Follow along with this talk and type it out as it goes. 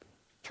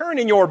Turn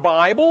in your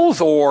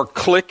Bibles, or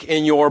click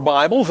in your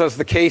Bibles, as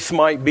the case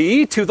might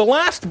be, to the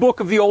last book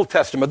of the Old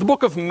Testament, the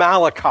book of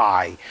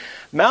Malachi.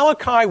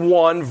 Malachi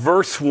 1,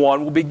 verse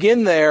 1. We'll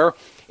begin there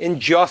in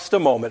just a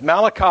moment.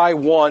 Malachi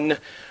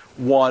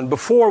 1:1.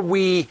 Before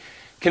we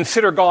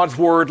consider God's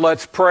Word,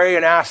 let's pray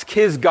and ask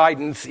His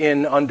guidance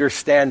in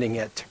understanding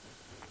it.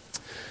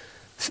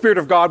 Spirit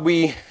of God,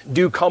 we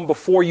do come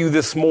before you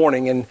this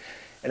morning and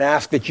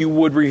ask that you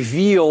would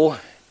reveal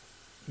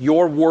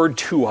your Word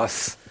to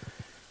us.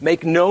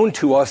 Make known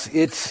to us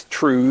its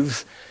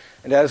truths.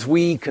 And as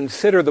we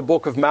consider the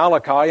book of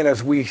Malachi, and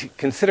as we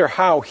consider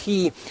how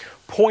he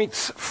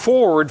points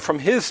forward from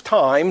his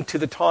time to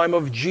the time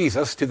of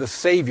Jesus, to the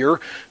Savior,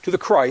 to the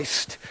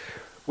Christ,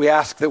 we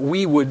ask that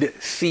we would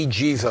see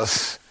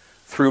Jesus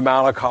through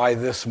Malachi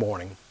this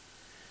morning.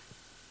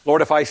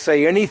 Lord, if I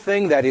say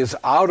anything that is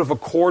out of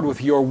accord with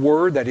your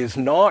word, that is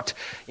not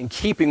in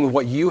keeping with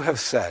what you have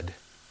said,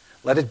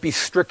 let it be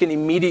stricken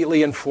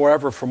immediately and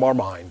forever from our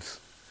minds,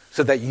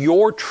 so that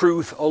your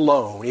truth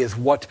alone is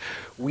what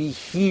we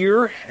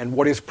hear and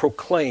what is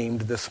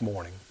proclaimed this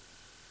morning.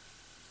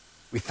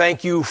 We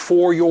thank you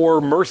for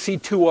your mercy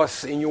to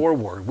us in your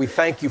word. We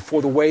thank you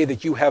for the way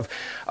that you have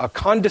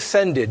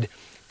condescended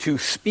to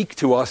speak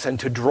to us and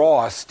to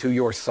draw us to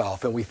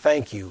yourself. And we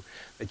thank you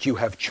that you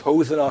have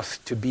chosen us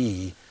to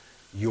be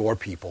your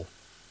people.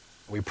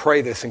 We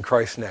pray this in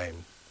Christ's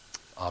name.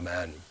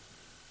 Amen.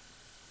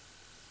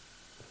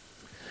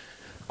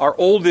 Our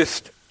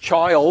oldest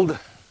child,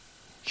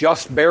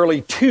 just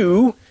barely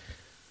 2,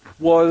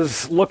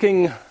 was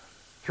looking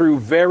through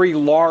very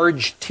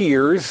large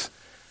tears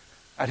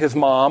at his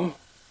mom.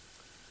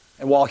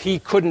 And while he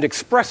couldn't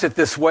express it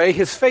this way,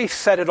 his face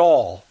said it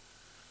all.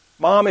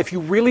 Mom, if you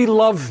really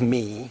love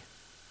me,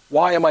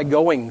 why am I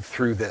going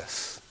through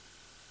this?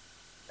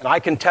 And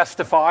I can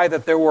testify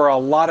that there were a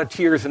lot of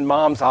tears in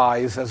Mom's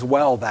eyes as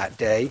well that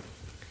day.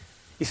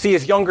 You see,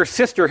 his younger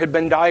sister had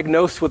been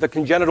diagnosed with a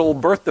congenital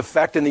birth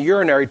defect in the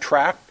urinary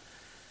tract,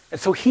 and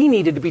so he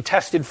needed to be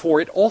tested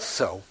for it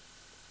also.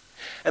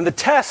 And the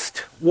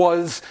test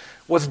was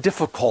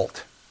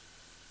difficult.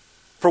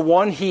 For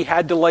one, he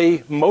had to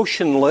lay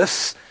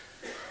motionless,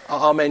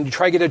 and you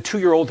try to get a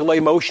 2-year-old to lay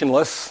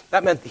motionless.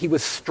 That meant he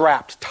was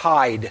strapped,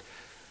 tied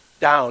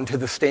down to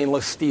the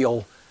stainless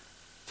steel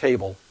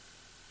table.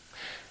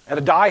 And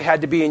a dye had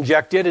to be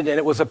injected, and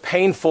it was a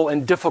painful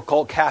and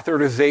difficult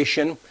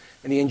catheterization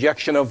in the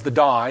injection of the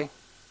dye.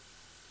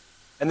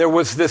 And there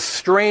was this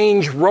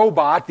strange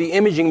robot, the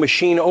imaging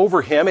machine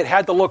over him. It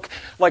had to look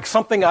like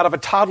something out of a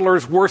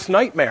toddler's worst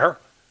nightmare.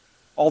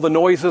 All the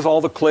noises,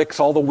 all the clicks,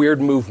 all the weird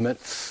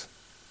movements.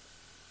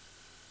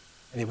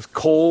 And it was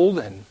cold,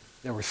 and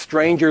there were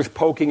strangers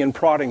poking and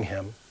prodding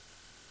him.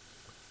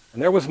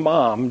 And there was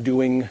Mom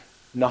doing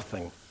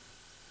nothing.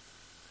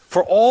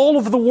 For all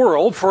of the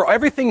world, for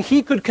everything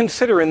he could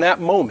consider in that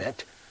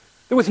moment,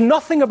 there was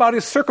nothing about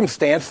his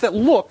circumstance that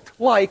looked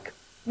like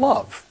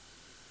love.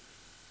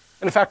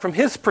 And in fact, from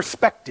his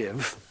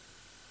perspective,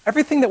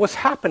 everything that was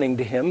happening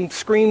to him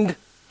screamed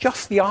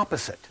just the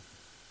opposite.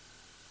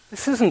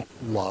 This isn't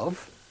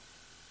love.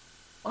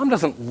 Mom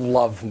doesn't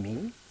love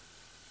me.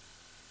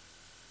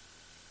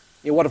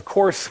 You know what, of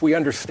course, we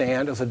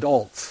understand as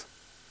adults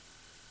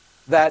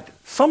that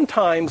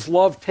sometimes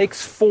love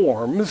takes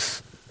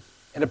forms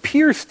and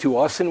appears to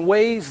us in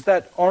ways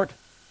that aren't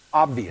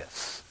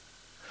obvious,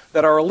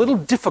 that are a little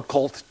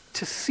difficult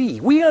to see.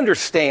 We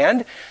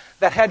understand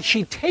that had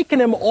she taken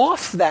him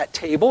off that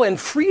table and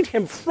freed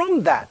him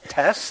from that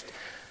test,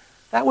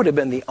 that would have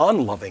been the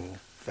unloving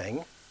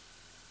thing.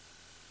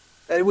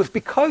 That it was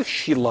because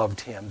she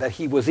loved him that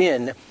he was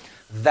in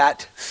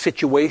that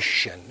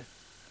situation,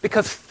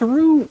 because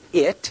through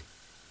it,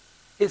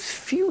 his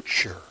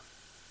future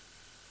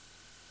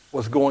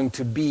was going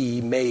to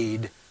be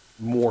made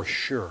more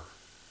sure.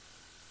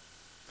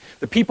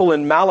 The people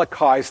in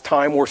Malachi's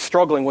time were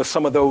struggling with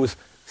some of those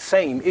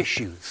same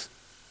issues.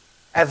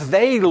 As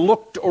they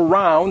looked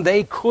around,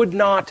 they could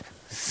not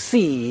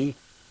see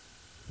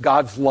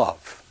God's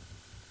love.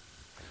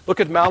 Look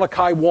at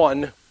Malachi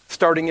 1,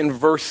 starting in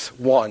verse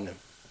 1.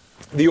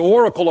 The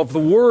oracle of the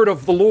word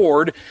of the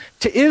Lord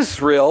to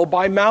Israel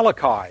by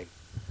Malachi.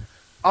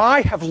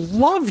 I have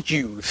loved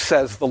you,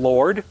 says the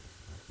Lord.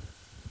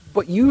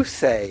 But you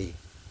say,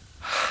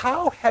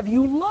 how have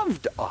you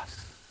loved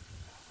us?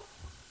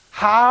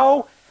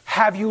 How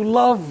have you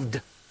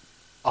loved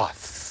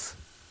us?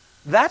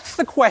 That's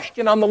the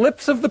question on the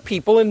lips of the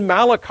people in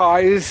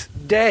Malachi's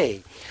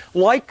day.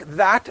 Like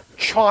that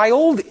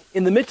child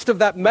in the midst of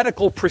that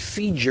medical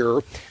procedure,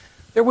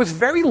 there was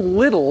very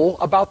little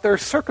about their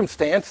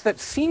circumstance that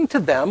seemed to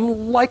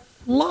them like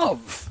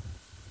love.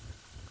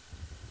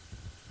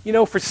 You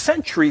know, for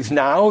centuries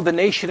now, the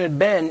nation had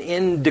been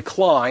in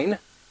decline.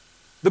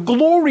 The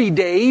glory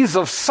days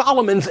of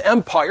Solomon's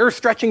empire,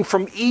 stretching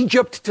from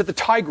Egypt to the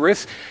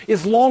Tigris,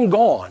 is long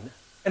gone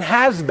and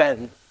has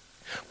been.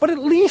 But at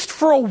least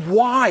for a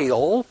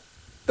while,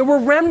 there were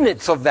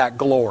remnants of that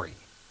glory.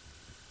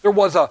 There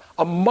was a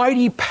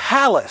mighty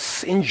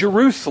palace in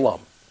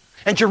Jerusalem.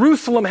 And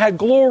Jerusalem had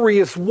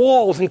glorious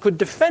walls and could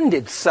defend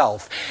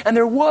itself. And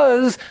there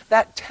was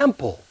that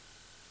temple.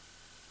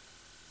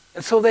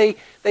 And so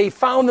they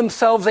found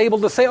themselves able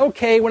to say,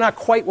 okay, we're not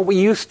quite what we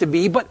used to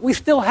be, but we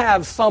still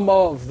have some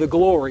of the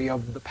glory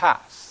of the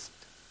past.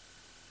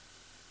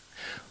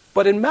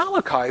 But in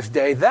Malachi's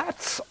day,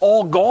 that's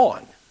all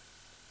gone.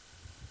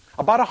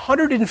 About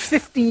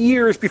 150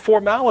 years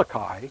before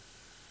Malachi,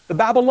 the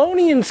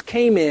Babylonians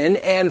came in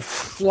and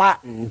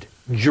flattened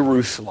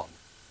Jerusalem.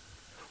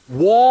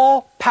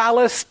 Wall,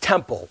 palace,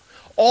 temple.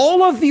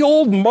 All of the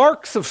old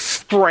marks of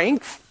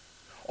strength,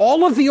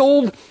 all of the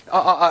old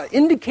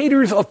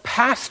indicators of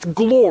past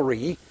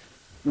glory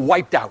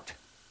wiped out,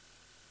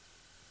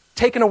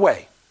 taken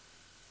away.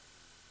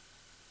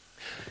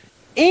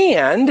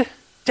 And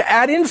to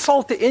add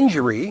insult to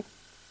injury,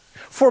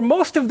 for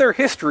most of their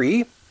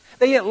history,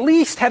 they at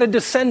least had a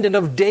descendant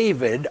of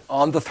David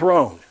on the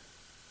throne.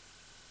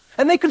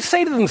 And they could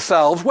say to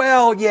themselves,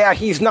 well, yeah,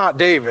 he's not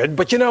David,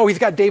 but he's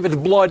got David's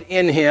blood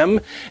in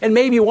him, and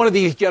maybe one of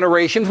these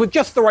generations, with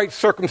just the right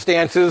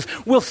circumstances,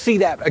 we'll see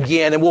that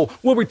again, and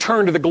we'll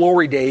return to the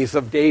glory days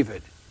of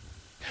David.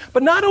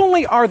 But not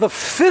only are the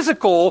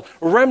physical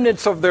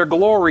remnants of their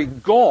glory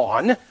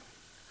gone,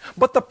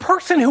 but the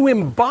person who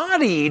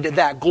embodied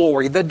that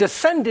glory, the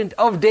descendant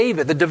of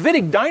David, the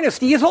Davidic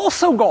dynasty, is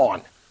also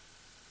gone.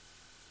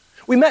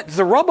 We met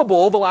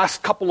Zerubbabel the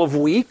last couple of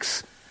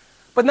weeks,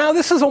 but now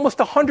this is almost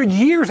 100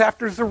 years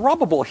after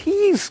Zerubbabel.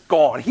 He's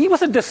gone. He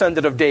was a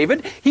descendant of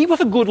David. He was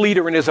a good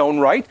leader in his own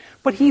right,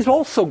 but he's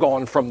also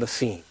gone from the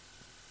scene.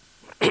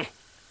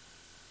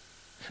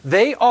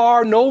 They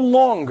are no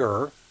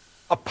longer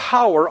a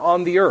power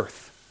on the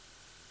earth.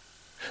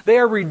 They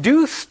are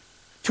reduced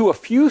to a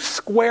few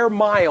square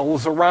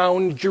miles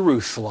around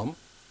Jerusalem,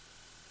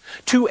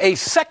 to a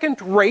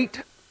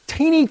second-rate,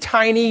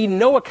 teeny-tiny,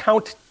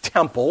 no-account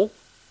temple,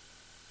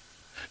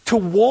 to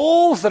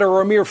walls that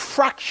are a mere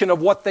fraction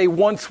of what they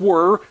once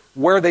were,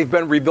 where they've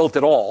been rebuilt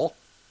at all.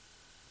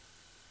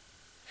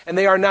 And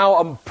they are now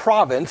a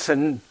province,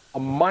 and a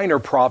minor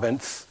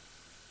province,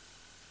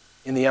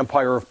 in the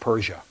Empire of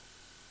Persia.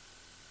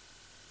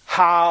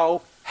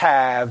 How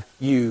have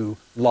you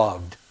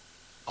loved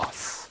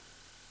us?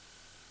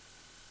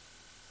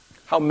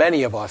 How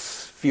many of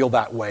us feel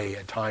that way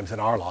at times in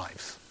our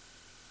lives?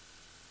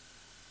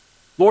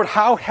 Lord,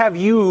 how have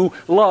you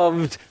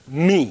loved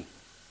me?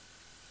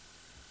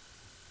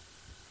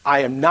 I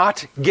am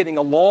not getting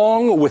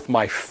along with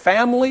my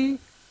family.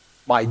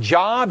 My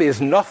job is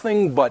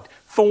nothing but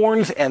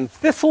thorns and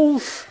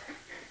thistles.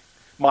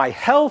 My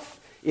health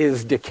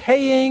is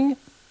decaying.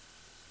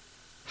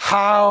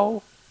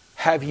 How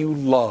have you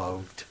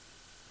loved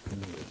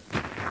me?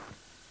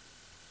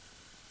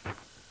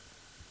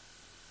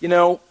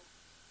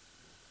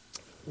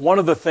 One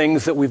of the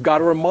things that we've got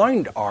to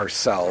remind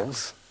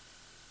ourselves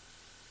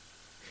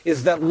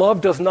is that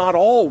love does not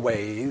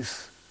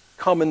always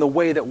come in the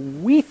way that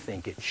we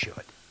think it should.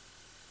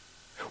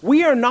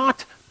 We are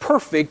not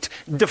perfect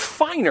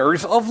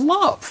definers of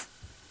love.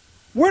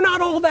 We're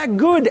not all that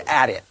good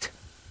at it.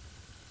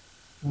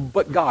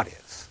 But God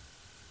is.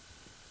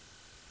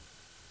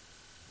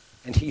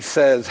 And he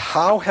says,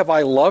 how have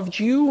I loved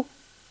you?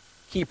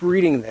 Keep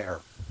reading there.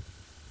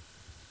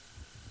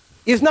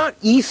 Is not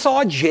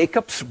Esau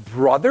Jacob's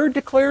brother,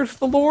 declares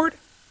the Lord?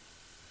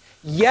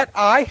 Yet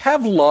I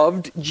have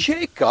loved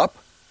Jacob,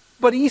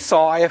 but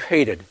Esau I have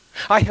hated.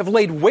 I have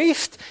laid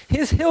waste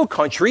his hill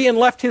country and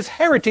left his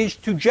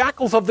heritage to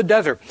jackals of the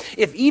desert.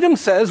 If Edom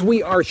says,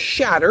 we are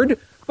shattered,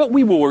 but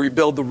we will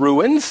rebuild the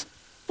ruins,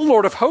 the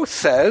Lord of hosts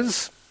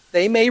says,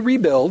 they may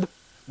rebuild,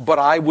 but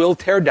I will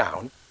tear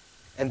down,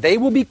 and they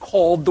will be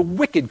called the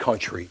wicked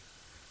country,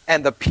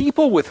 and the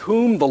people with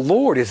whom the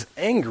Lord is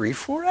angry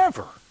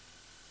forever.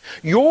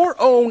 Your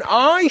own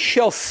eye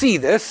shall see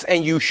this,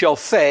 and you shall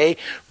say,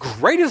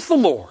 great is the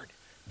Lord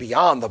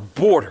beyond the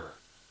border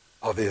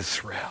of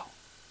Israel.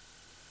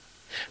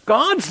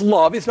 God's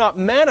love is not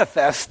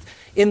manifest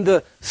in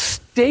the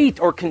state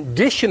or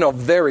condition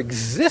of their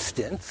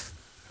existence,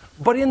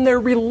 but in their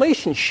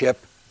relationship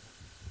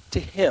to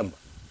Him.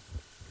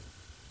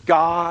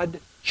 God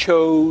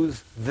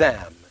chose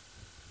them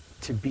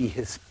to be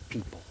His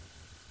people.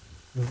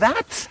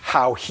 That's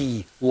how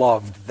He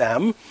loved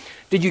them.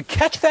 Did you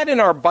catch that in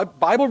our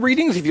Bible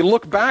readings? If you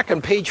look back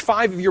on page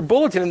 5 of your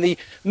bulletin, in the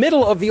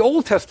middle of the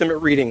Old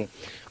Testament reading,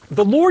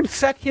 the Lord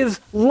set His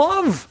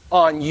love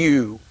on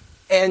you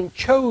and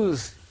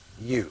chose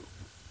you.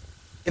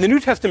 In the New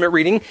Testament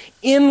reading,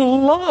 in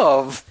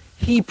love,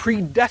 He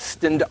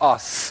predestined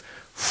us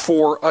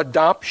for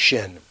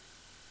adoption.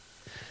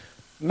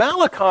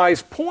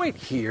 Malachi's point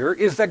here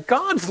is that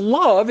God's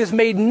love is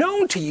made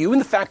known to you in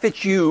the fact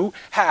that you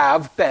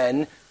have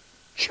been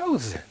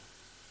chosen.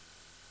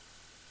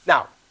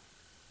 Now,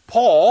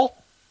 Paul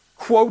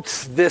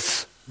quotes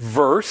this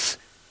verse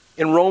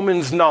in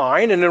Romans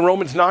 9, and in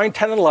Romans 9,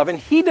 10, and 11,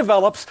 he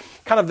develops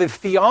kind of the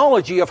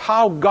theology of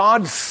how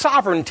God's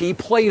sovereignty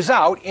plays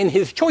out in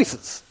His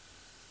choices.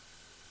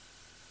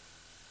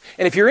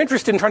 And if you're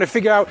interested in trying to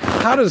figure out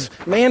how does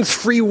man's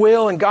free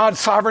will and God's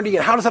sovereignty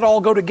and how does that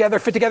all go together,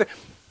 fit together,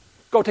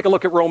 go take a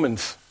look at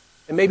Romans.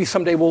 And maybe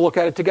someday we'll look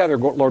at it together,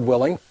 Lord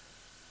willing.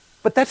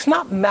 But that's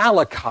not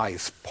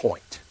Malachi's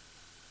point.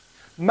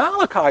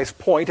 Malachi's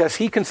point, as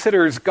he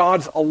considers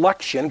God's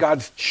election,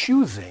 God's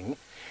choosing,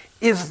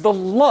 is the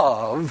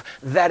love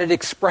that it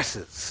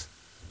expresses.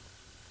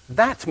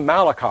 That's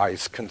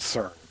Malachi's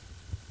concern.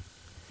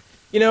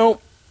 You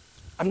know,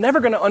 I'm never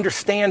going to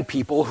understand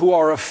people who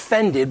are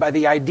offended by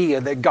the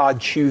idea that God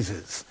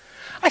chooses.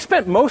 I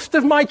spent most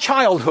of my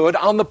childhood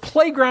on the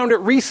playground at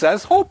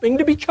recess hoping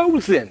to be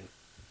chosen,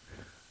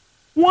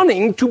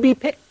 wanting to be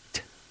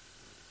picked.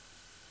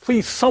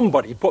 Please,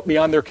 somebody put me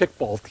on their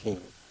kickball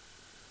team.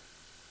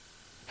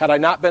 Had I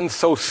not been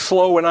so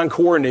slow and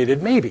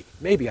uncoordinated, maybe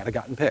I'd have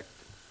gotten picked.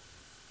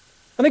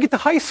 Then I get to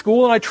high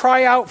school and I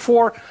try out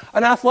for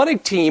an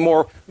athletic team,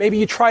 or maybe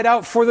you tried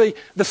out for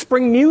the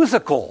spring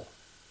musical.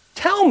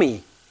 Tell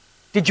me,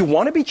 did you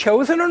want to be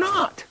chosen or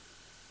not?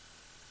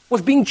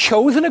 Was being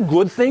chosen a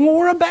good thing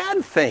or a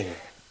bad thing?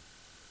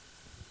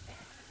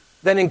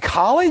 Then in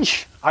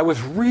college, I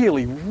was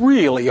really,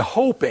 really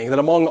hoping that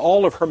among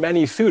all of her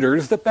many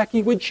suitors, that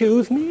Becky would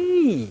choose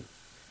me.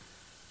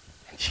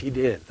 And she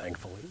did,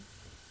 thankfully.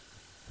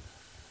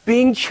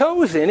 Being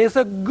chosen is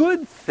a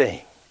good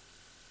thing.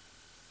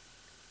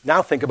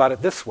 Now think about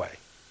it this way.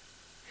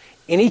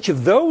 In each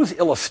of those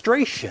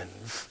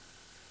illustrations,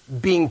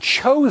 being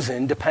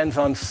chosen depends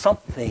on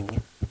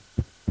something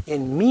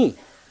in me.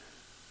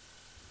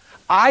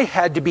 I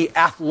had to be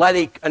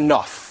athletic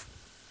enough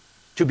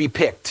to be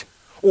picked,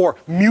 or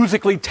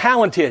musically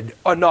talented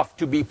enough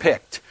to be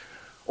picked,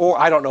 or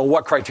I don't know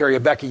what criteria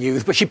Becky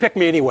used, but she picked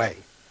me anyway.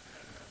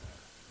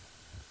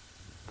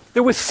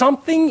 There was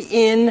something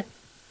in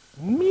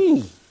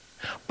me.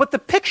 But the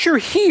picture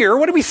here,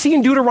 what do we see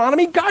in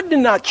Deuteronomy? God did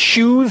not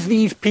choose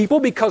these people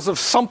because of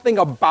something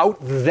about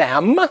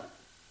them.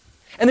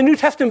 And the New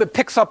Testament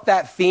picks up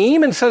that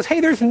theme and says,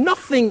 hey, there's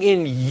nothing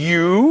in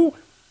you.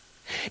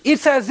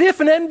 It's as if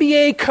an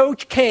NBA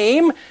coach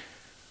came,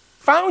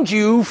 found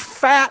you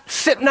fat,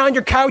 sitting on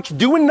your couch,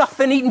 doing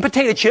nothing, eating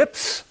potato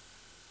chips,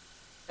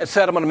 and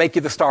said, I'm going to make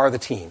you the star of the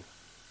team.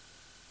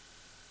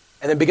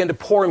 And then began to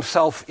pour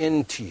himself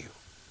into you.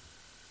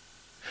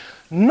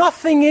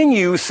 Nothing in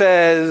you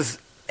says,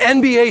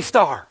 NBA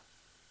star.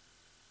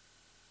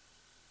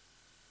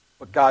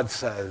 But God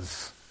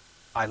says,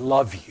 I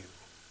love you,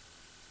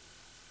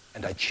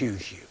 and I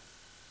choose you.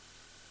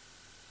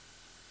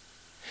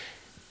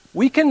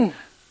 We can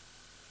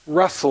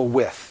wrestle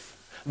with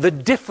the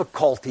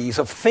difficulties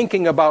of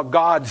thinking about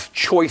God's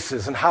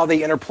choices and how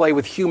they interplay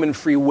with human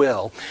free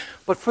will.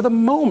 But for the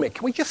moment,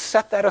 can we just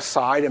set that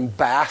aside and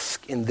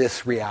bask in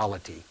this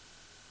reality?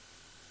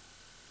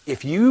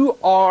 If you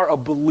are a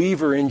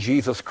believer in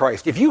Jesus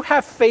Christ, if you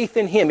have faith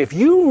in him, if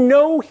you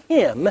know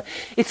him,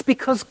 it's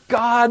because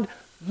God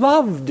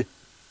loved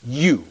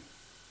you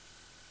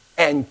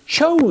and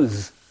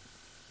chose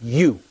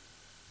you.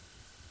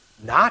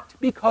 Not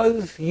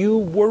because you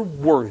were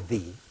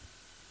worthy,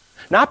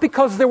 not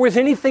because there was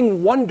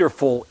anything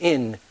wonderful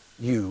in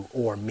you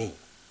or me,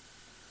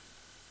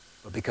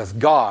 but because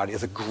God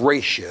is a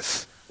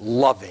gracious,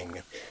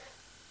 loving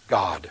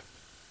God.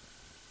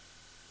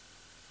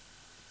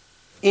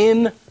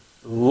 In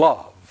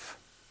love,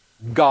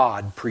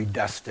 God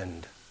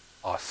predestined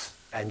us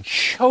and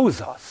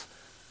chose us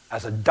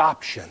as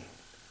adoption,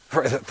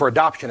 for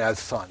adoption as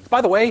sons.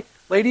 By the way,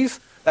 ladies,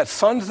 that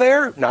sons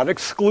there, not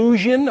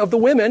exclusion of the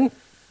women,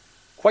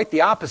 quite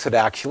the opposite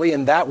actually.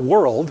 In that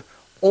world,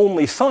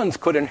 only sons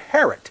could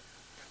inherit.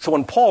 So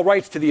when Paul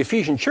writes to the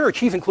Ephesian church,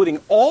 he's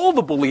including all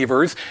the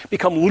believers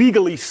become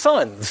legally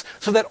sons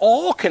so that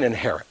all can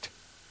inherit.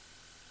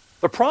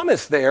 The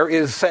promise there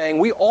is saying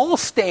we all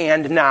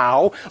stand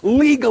now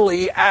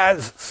legally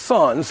as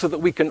sons so that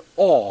we can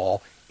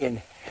all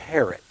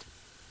inherit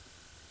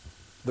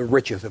the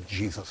riches of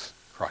Jesus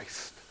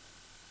Christ.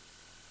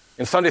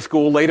 In Sunday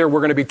school later,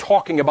 we're going to be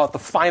talking about the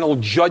final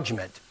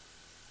judgment.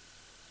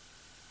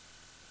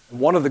 And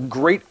one of the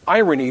great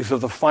ironies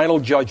of the final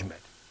judgment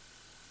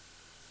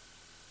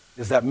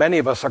is that many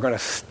of us are going to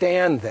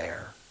stand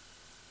there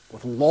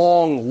with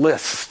long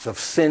lists of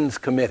sins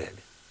committed.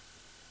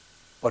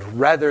 But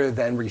rather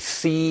than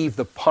receive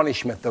the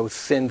punishment those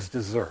sins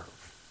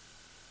deserve,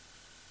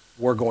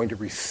 we're going to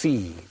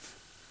receive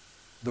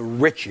the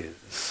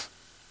riches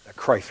that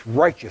Christ's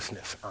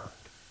righteousness earned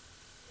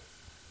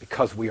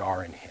because we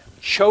are in him.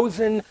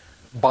 Chosen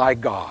by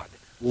God,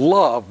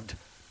 loved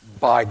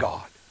by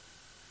God.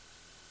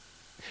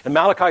 And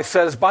Malachi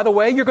says, by the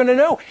way, you're going to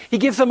know. He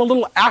gives them a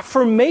little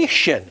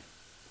affirmation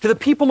to the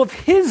people of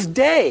his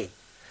day.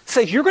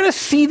 Says, you're going to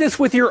see this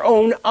with your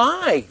own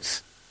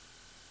eyes.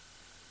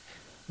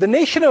 The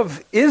nation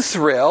of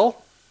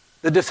Israel,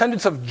 the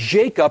descendants of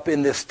Jacob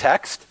in this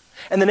text,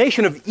 and the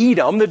nation of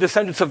Edom, the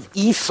descendants of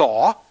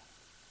Esau,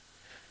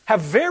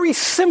 have very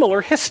similar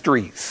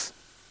histories.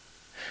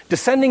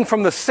 Descending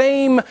from the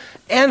same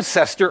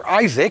ancestor,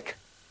 Isaac,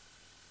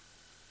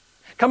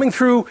 coming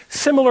through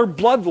similar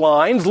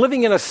bloodlines,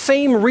 living in a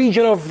same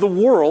region of the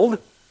world,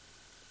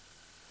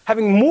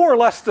 having more or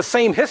less the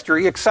same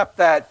history, except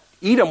that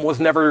Edom was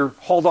never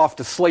hauled off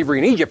to slavery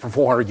in Egypt for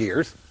 400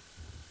 years.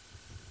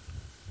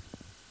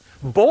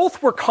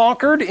 Both were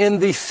conquered in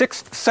the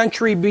 6th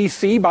century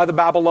BC by the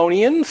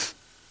Babylonians,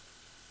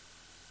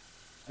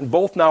 and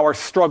both now are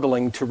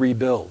struggling to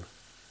rebuild.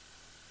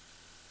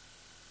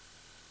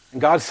 And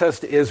God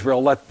says to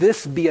Israel, let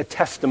this be a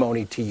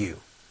testimony to you,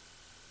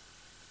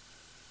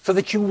 so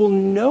that you will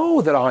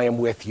know that I am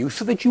with you,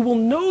 so that you will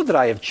know that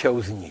I have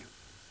chosen you.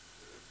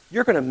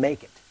 You're going to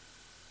make it,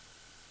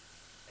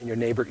 and your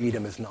neighbor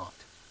Edom is not.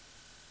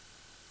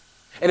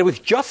 And it was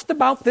just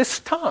about this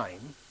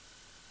time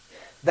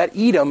that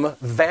Edom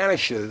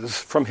vanishes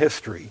from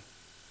history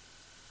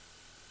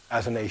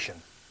as a nation.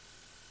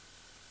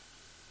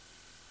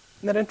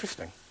 Isn't that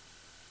interesting?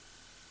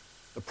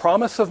 The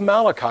promise of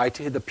Malachi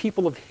to the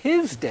people of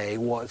his day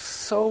was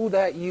so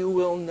that you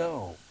will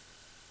know.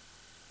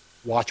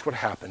 Watch what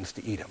happens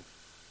to Edom.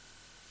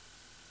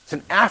 It's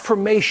an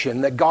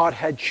affirmation that God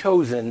had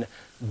chosen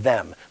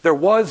them. There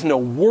was no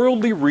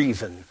worldly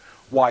reason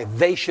why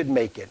they should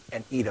make it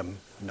and Edom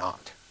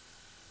not.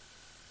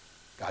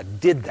 God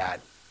did that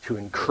to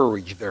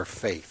encourage their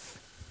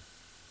faith.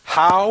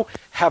 How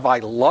have I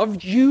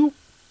loved you?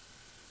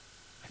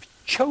 I've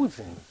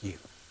chosen you.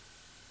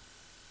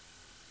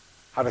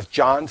 How does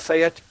John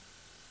say it?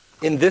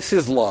 In this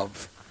is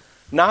love.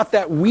 Not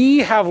that we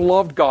have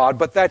loved God,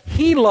 but that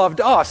he loved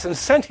us and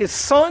sent his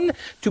Son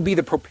to be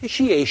the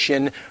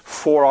propitiation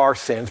for our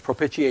sins.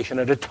 Propitiation,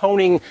 an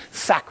atoning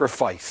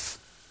sacrifice.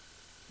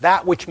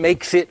 That which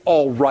makes it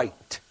all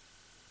right.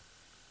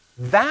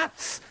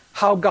 That's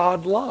how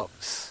God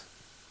loves.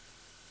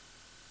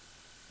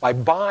 By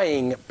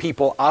buying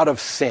people out of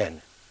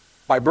sin,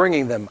 by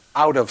bringing them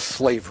out of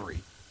slavery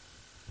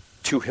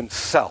to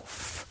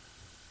himself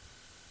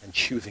and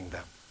choosing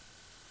them.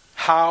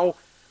 How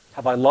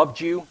have I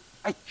loved you?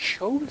 I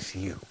chose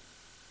you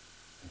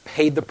and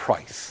paid the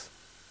price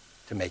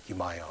to make you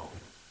my own.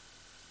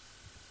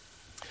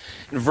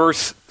 In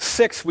verse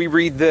 6 we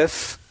read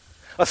this,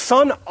 a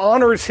son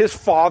honors his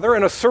father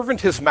and a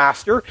servant his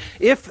master.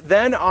 If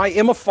then I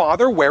am a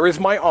father, where is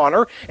my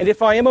honor? And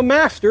if I am a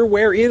master,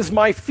 where is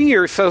my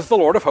fear, says the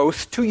Lord of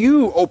hosts, to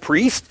you, O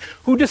priest,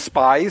 who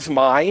despise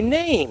my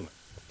name.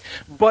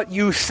 But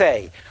you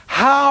say,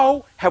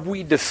 how have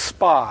we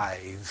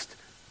despised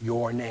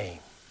your name?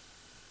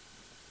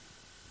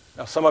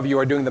 Now, some of you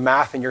are doing the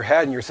math in your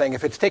head, and you're saying,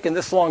 if it's taken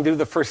this long to do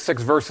the first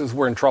 6 verses,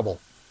 we're in trouble.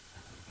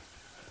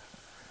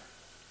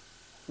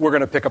 We're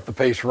going to pick up the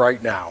pace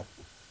right now.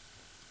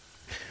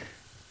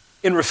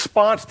 In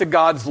response to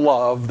God's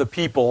love, the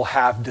people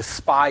have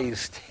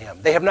despised him.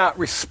 They have not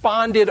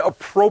responded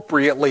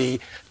appropriately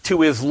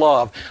to his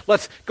love.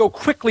 Let's go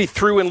quickly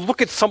through and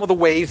look at some of the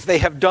ways they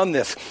have done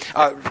this.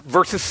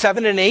 Verses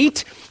 7 and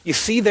 8, you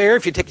see there,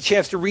 if you take a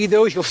chance to read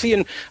those, you'll see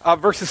in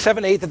verses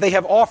 7 and 8 that they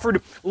have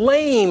offered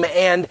lame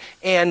and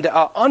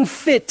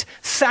unfit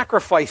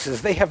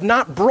sacrifices. They have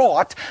not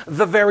brought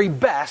the very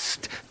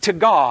best to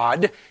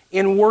God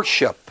in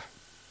worship.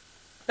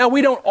 Now,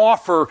 we don't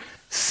offer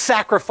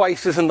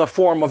sacrifices in the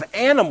form of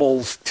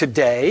animals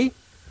today,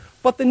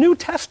 but the New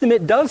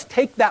Testament does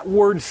take that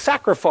word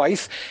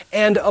sacrifice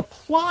and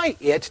apply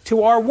it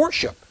to our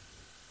worship.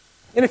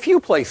 In a few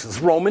places,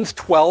 Romans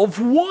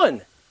 12:1,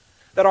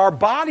 that our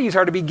bodies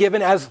are to be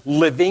given as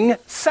living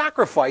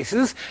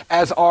sacrifices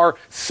as our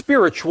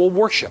spiritual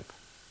worship.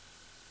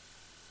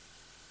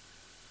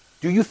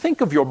 Do you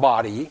think of your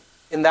body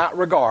in that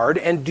regard,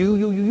 and do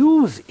you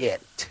use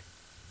it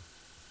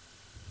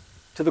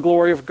to the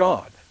glory of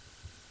God?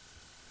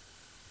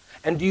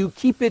 And do you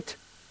keep it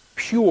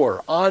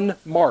pure,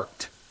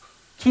 unmarked?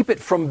 Keep it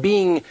from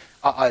being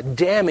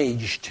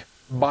damaged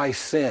by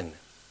sin?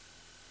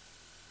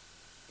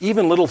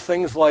 Even little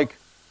things like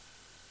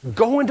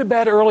going to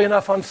bed early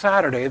enough on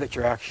Saturday that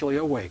you're actually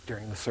awake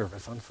during the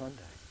service on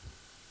Sunday.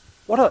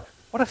 What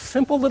a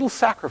simple little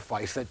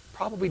sacrifice that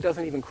probably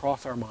doesn't even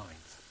cross our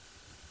minds.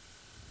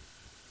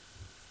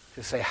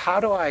 To say,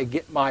 how do I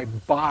get my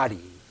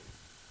body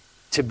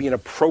to be an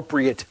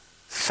appropriate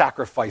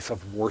sacrifice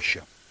of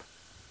worship?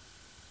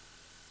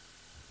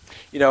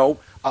 You know,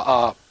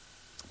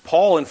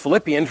 Paul in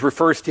Philippians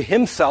refers to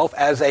himself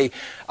as a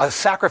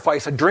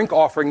sacrifice, a drink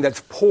offering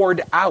that's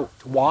poured out.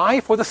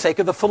 Why? For the sake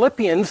of the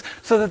Philippians,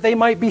 so that they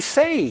might be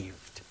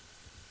saved.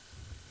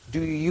 Do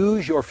you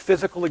use your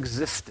physical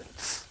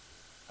existence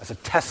as a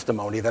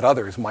testimony that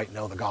others might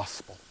know the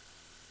gospel?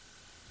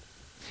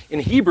 In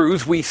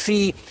Hebrews, we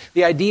see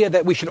the idea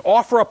that we should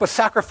offer up a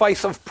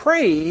sacrifice of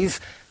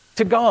praise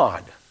to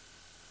God.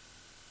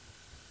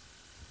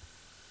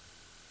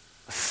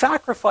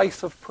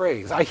 Sacrifice of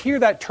praise. I hear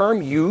that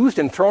term used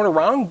and thrown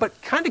around,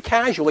 but kind of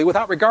casually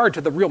without regard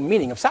to the real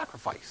meaning of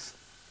sacrifice.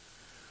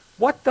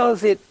 What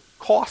does it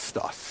cost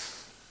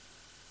us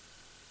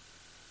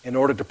in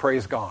order to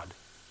praise God?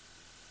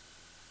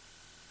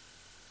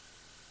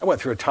 I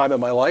went through a time in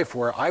my life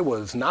where I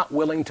was not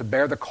willing to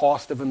bear the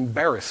cost of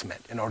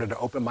embarrassment in order to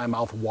open my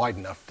mouth wide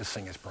enough to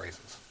sing his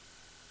praises.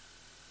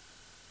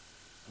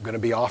 I'm going to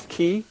be off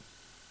key.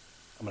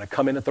 I'm going to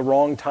come in at the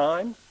wrong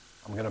time.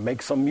 I'm going to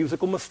make some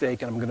musical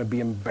mistake and I'm going to be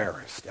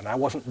embarrassed. And I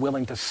wasn't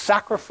willing to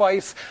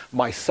sacrifice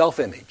my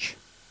self-image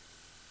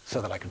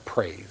so that I could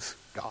praise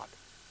God.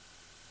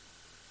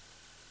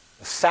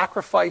 The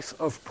sacrifice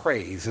of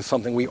praise is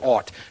something we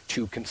ought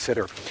to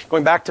consider.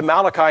 Going back to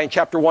Malachi in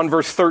chapter 1,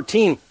 verse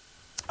 13,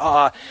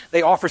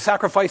 they offer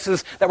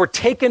sacrifices that were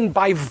taken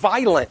by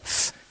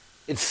violence,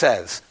 it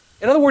says.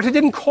 In other words, it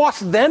didn't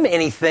cost them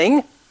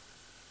anything.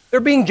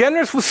 They're being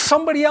generous with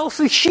somebody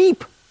else's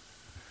sheep.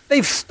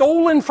 They've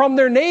stolen from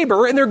their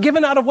neighbor, and they're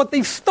given out of what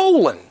they've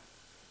stolen.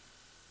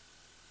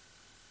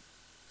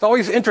 It's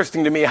always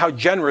interesting to me how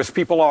generous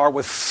people are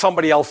with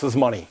somebody else's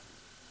money.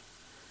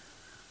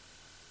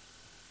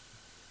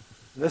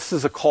 This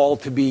is a call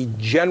to be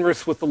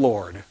generous with the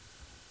Lord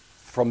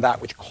from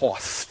that which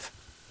cost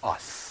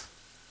us.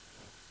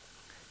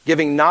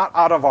 Giving not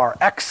out of our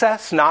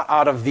excess, not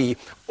out of the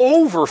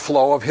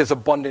overflow of his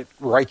abundant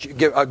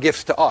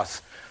gifts to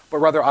us, but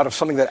rather out of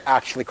something that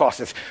actually cost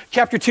us.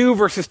 Chapter 2,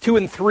 verses 2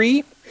 and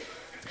 3,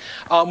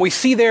 we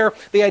see there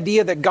the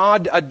idea that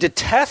God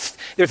detests.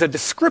 There's a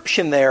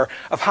description there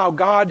of how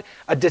God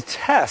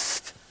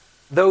detests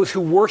those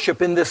who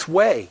worship in this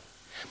way.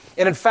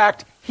 And in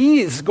fact,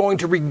 he is going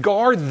to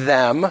regard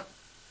them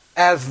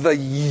as the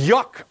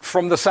yuck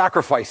from the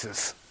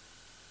sacrifices,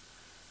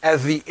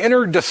 as the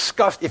inner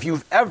disgust. If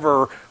you've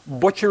ever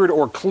butchered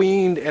or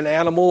cleaned an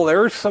animal,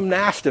 there's some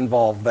nasty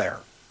involved there.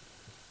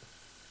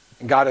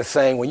 And God is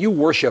saying, when you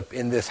worship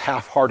in this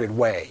half-hearted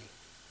way,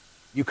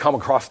 you come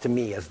across to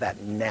me as that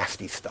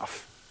nasty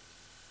stuff.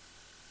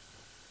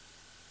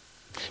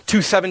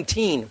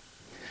 2:17.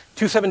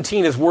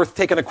 2:17 is worth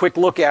taking a quick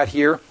look at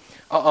here.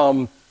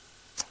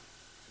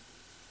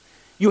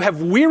 You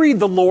have wearied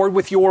the Lord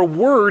with your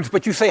words,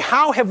 but you say,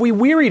 how have we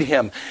wearied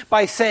him?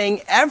 By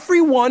saying,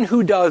 everyone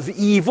who does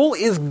evil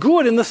is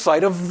good in the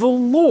sight of the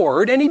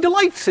Lord, and he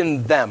delights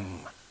in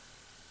them.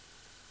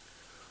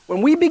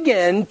 When we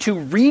begin to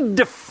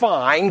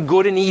redefine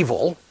good and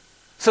evil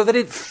so that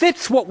it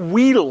fits what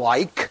we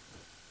like,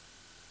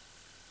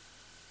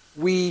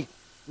 we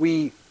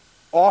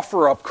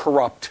offer up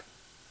corrupt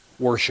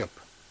worship.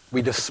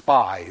 We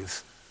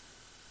despise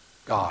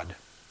God.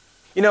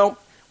 You know,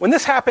 when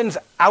this happens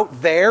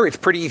out there, it's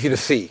pretty easy to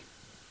see.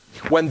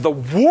 When the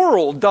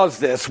world does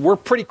this, we're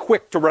pretty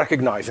quick to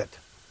recognize it.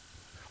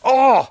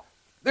 Oh,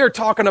 they're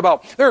talking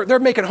about, they're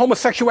making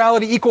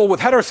homosexuality equal with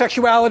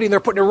heterosexuality, and they're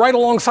putting it right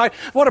alongside.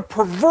 What a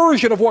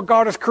perversion of what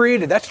God has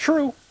created. That's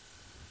true.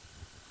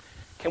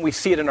 Can we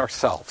see it in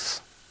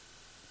ourselves?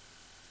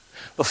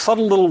 The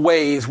subtle little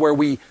ways where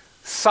we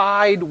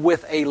side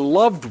with a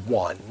loved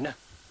one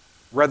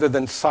rather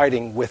than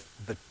siding with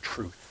the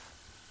truth.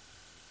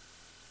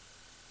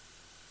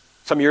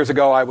 Some years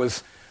ago, I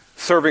was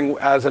serving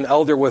as an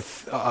elder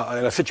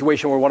in a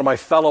situation where one of my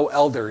fellow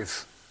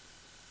elders,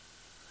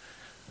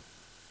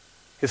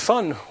 his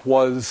son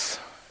was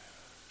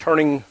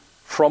turning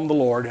from the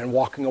Lord and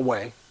walking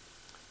away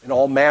in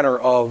all manner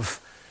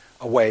of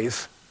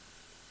ways.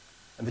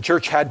 And the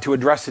church had to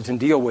address it and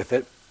deal with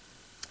it.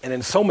 And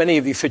in so many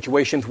of these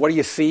situations, what do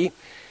you see?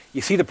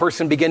 You see the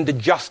person begin to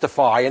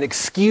justify and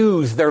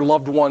excuse their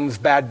loved one's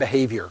bad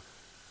behavior.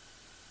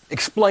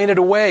 Explain it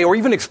away, or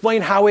even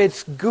explain how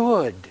it's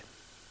good.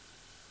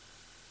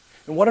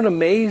 And what an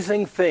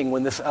amazing thing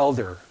when this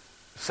elder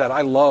said,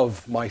 I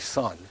love my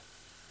son,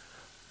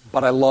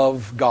 but I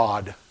love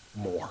God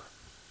more.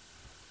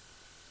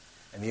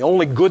 And the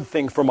only good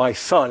thing for my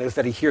son is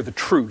that he hear the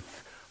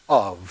truth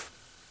of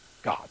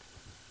God.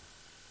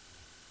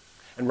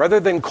 And rather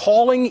than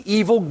calling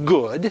evil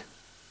good,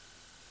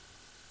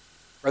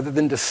 rather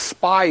than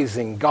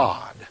despising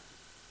God,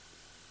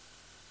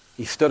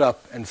 he stood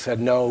up and said,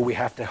 no, we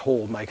have to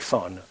hold my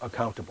son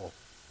accountable.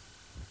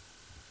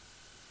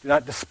 Do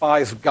not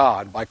despise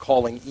God by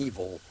calling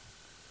evil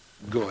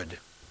good.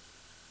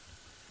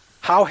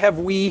 How have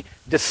we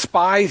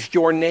despised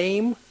your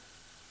name?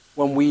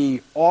 When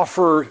we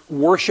offer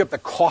worship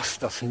that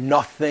costs us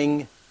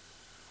nothing,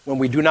 when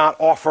we do not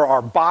offer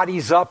our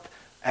bodies up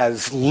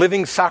as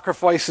living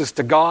sacrifices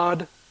to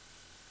God,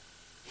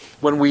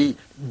 when we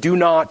do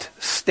not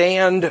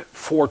stand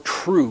for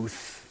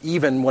truth,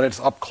 even when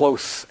it's up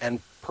close and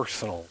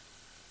personal.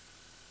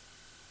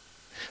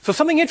 So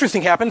something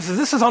interesting happens as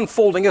this is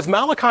unfolding, as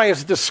Malachi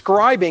is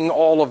describing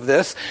all of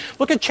this.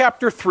 Look at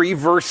chapter 3,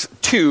 verse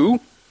 2.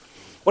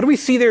 What do we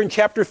see there in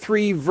chapter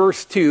 3,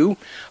 verse 2?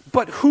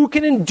 But who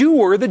can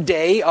endure the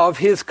day of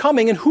his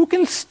coming, and who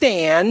can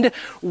stand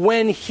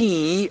when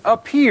he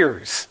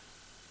appears?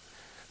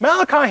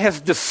 Malachi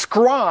has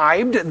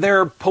described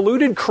their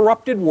polluted,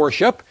 corrupted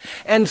worship,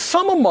 and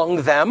some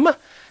among them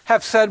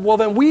have said, well,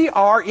 then we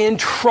are in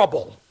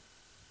trouble.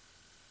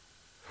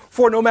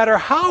 For no matter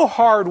how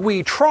hard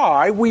we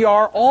try, we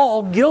are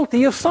all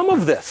guilty of some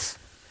of this.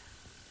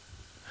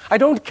 I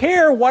don't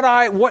care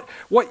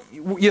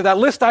that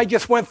list I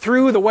just went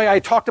through, the way I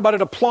talked about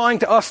it applying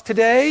to us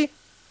today.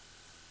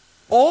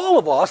 All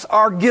of us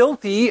are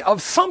guilty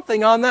of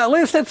something on that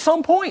list at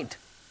some point.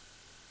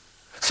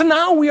 So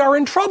now we are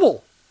in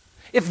trouble.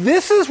 If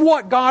this is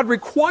what God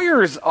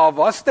requires of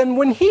us, then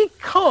when he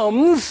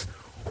comes,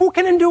 Who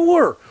can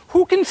endure?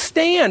 Who can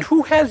stand?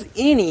 Who has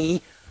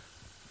any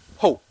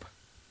hope?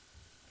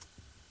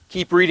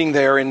 Keep reading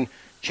there in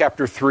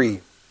chapter 3.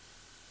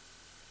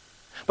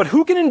 But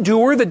who can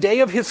endure the day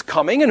of his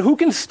coming, and who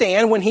can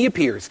stand when he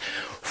appears?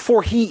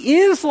 For he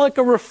is like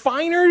a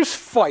refiner's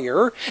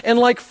fire and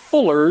like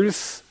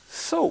fuller's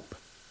soap.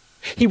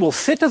 He will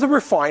sit as a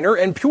refiner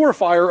and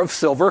purifier of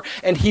silver,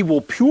 and he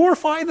will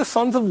purify the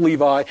sons of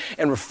Levi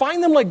and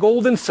refine them like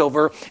gold and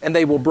silver, and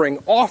they will bring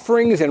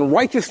offerings in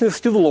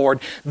righteousness to the Lord.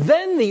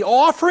 Then the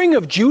offering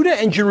of Judah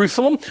and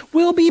Jerusalem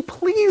will be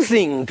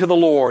pleasing to the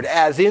Lord,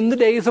 as in the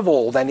days of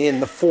old and in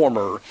the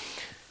former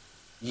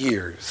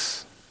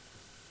years.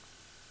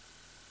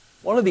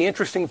 One of the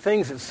interesting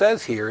things it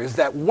says here is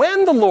that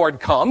when the Lord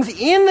comes,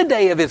 in the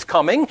day of his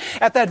coming,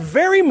 at that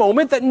very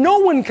moment that no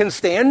one can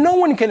stand, no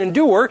one can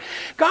endure,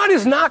 God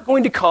is not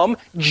going to come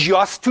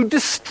just to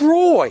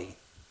destroy.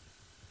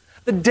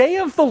 The day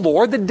of the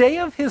Lord, the day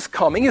of his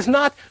coming, is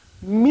not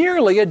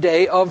merely a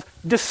day of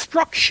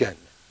destruction,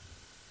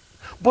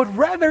 but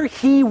rather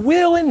he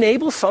will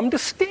enable some to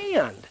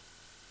stand.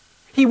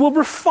 He will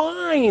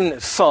refine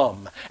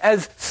some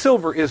as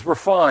silver is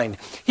refined.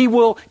 He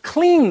will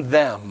clean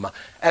them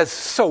as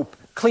soap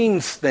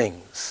cleans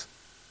things.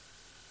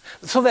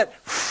 So that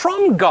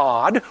from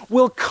God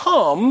will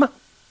come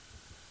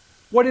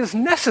what is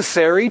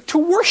necessary to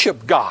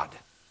worship God.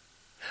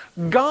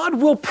 God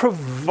will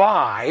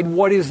provide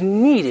what is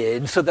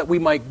needed so that we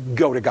might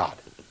go to God.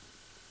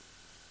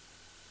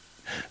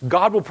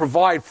 God will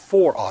provide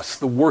for us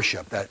the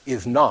worship that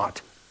is not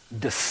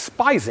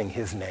despising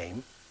his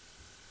name,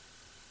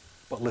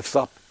 but lifts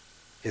up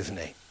his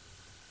name.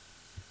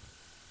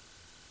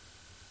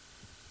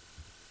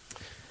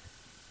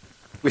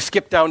 We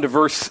skip down to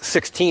verse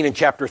 16 in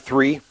chapter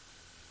 3.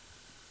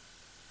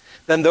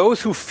 Then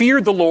those who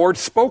feared the Lord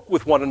spoke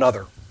with one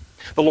another.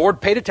 The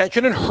Lord paid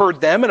attention and heard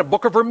them, and a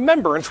book of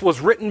remembrance was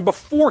written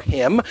before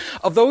him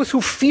of those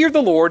who feared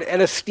the Lord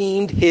and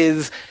esteemed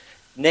his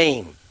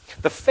name.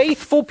 The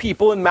faithful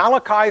people in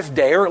Malachi's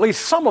day, or at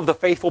least some of the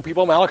faithful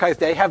people in Malachi's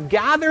day, have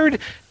gathered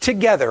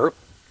together,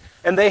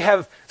 and they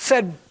have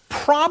said,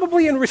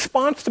 probably in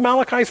response to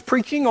Malachi's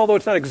preaching, although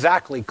it's not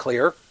exactly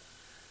clear,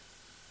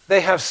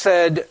 they have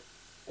said,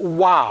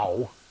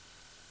 wow,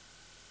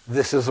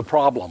 this is a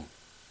problem.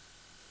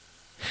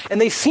 And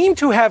they seem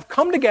to have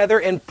come together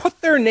and put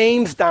their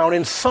names down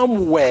in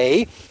some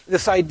way.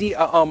 This idea,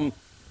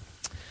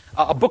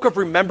 a book of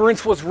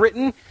remembrance was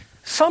written.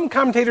 Some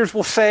commentators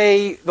will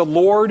say the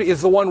Lord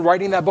is the one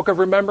writing that book of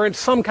remembrance.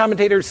 Some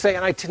commentators say,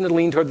 and I tend to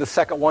lean toward the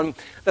second one,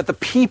 that the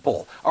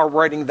people are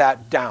writing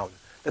that down.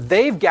 That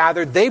they've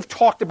gathered, they've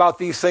talked about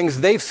these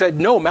things, they've said,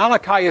 no,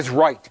 Malachi is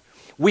right.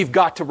 We've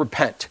got to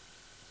repent.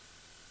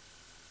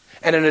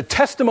 And in a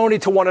testimony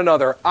to one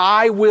another,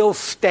 I will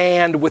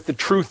stand with the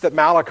truth that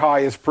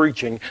Malachi is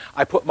preaching.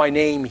 I put my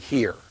name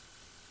here.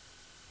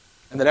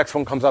 And the next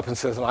one comes up and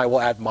says, and I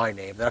will add my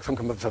name. The next one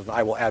comes up and says, and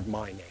I will add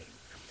my name.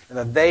 And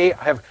that they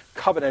have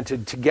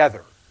covenanted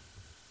together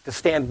to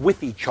stand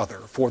with each other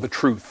for the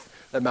truth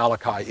that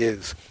Malachi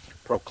is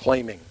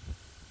proclaiming.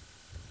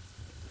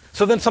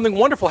 So then something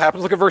wonderful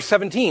happens. Look at verse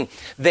 17.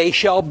 They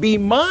shall be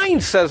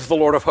mine, says the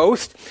Lord of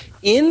hosts,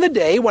 in the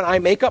day when I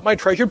make up my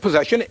treasured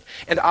possession,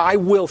 and I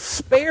will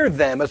spare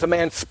them as a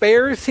man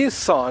spares his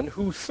son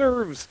who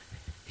serves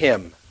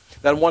him.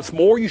 Then once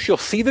more you shall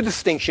see the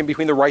distinction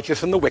between the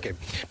righteous and the wicked,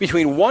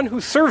 between one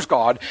who serves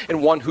God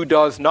and one who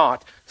does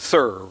not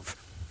serve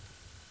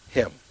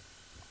him.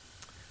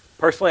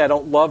 Personally, I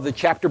don't love the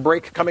chapter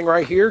break coming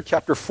right here.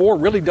 Chapter 4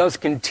 really does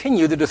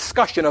continue the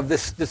discussion of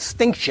this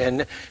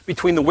distinction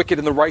between the wicked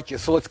and the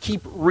righteous. So let's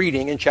keep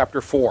reading in chapter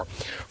 4.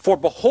 For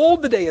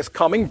behold, the day is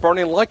coming,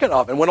 burning like an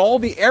oven, when all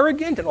the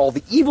arrogant and all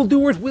the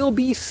evildoers will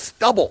be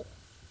stubble.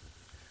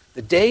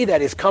 The day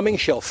that is coming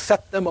shall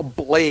set them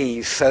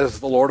ablaze,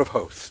 says the Lord of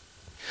hosts,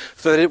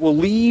 so that it will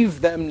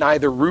leave them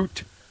neither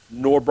root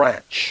nor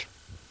branch.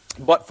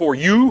 But for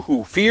you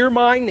who fear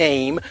my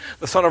name,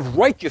 the Son of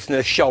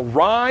Righteousness shall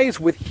rise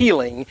with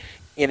healing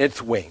in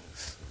its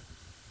wings.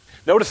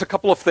 Notice a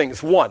couple of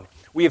things. One,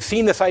 we have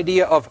seen this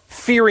idea of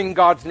fearing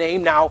God's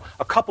name now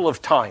a couple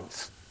of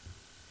times.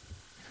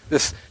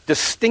 This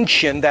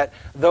distinction that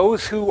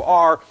those who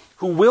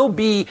will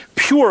be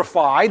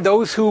purified,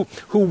 those who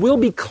will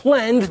be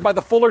cleansed by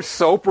the fuller's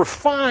soap,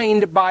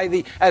 refined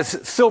as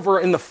silver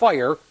in the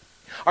fire,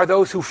 are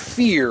those who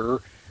fear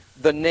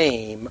the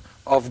name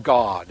of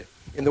God.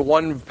 In the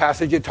one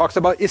passage, it talks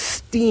about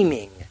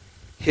esteeming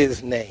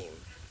his name.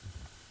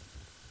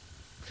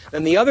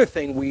 And the other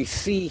thing we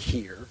see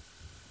here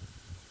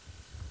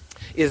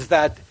is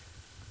that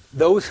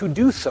those who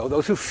do so,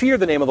 those who fear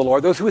the name of the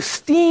Lord, those who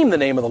esteem the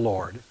name of the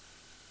Lord,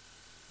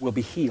 will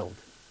be healed.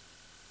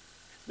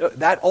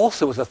 That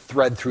also is a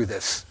thread through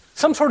this.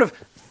 Some sort of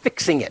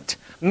fixing it,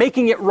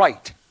 making it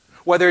right.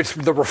 Whether it's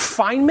the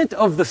refinement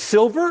of the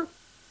silver,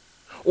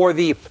 or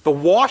the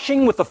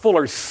washing with the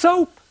fuller's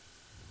soap,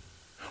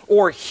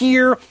 or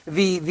here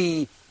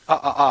the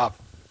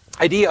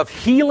idea of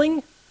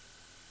healing.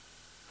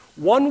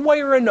 One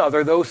way or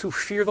another, those who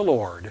fear the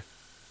Lord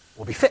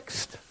will be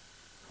fixed,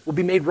 will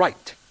be made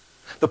right.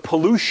 The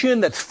pollution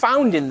that's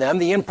found in them,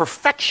 the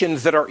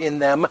imperfections that are in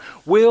them,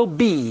 will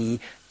be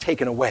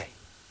taken away.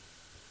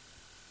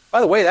 By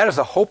the way, that is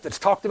a hope that's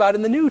talked about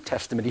in the New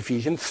Testament,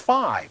 Ephesians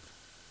 5.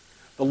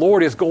 The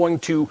Lord is going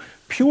to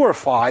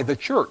purify the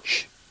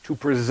church to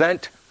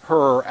present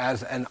her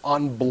as an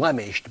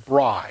unblemished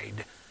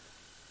bride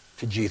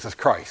to Jesus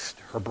Christ,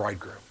 her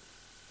bridegroom.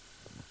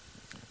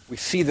 We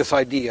see this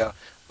idea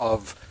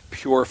of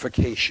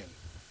purification.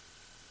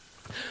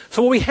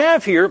 So what we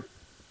have here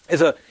is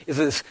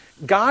this: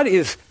 God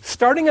is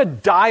starting a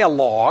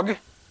dialogue. You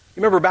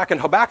remember back in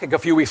Habakkuk a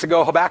few weeks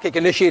ago, Habakkuk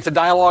initiates a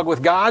dialogue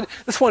with God.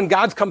 This one,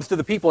 God comes to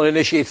the people and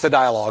initiates the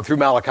dialogue through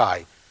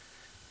Malachi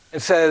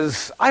and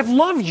says, I've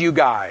loved you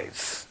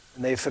guys.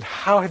 And they said,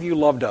 how have you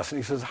loved us? And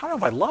he says, how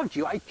have I loved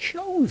you? I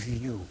chose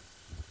you.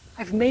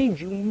 I've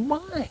made you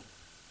mine.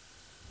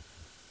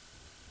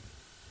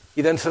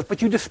 He then says,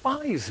 but you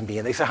despise me.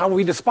 And they say, how do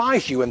we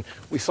despise you? And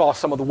we saw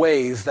some of the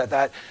ways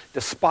that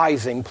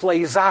despising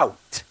plays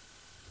out.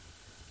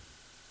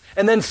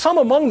 And then some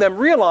among them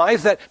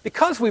realize that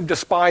because we've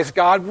despised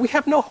God, we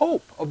have no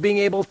hope of being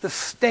able to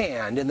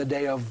stand in the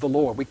day of the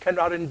Lord. We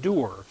cannot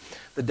endure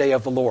the day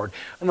of the Lord.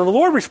 And then the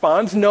Lord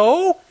responds,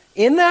 no,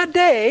 in that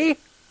day,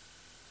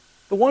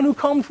 the one who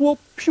comes will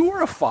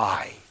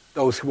purify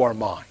those who are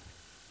mine.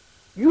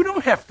 You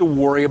don't have to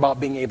worry about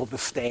being able to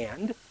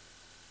stand.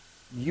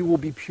 You will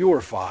be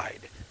purified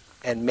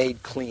and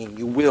made clean.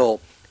 You will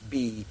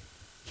be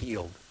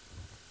healed.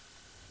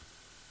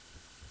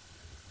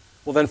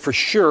 Well, then for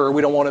sure,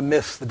 we don't want to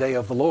miss the day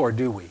of the Lord,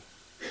 do we?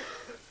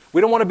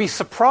 We don't want to be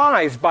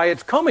surprised by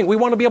its coming. We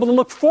want to be able to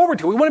look forward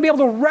to it. We want to be able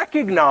to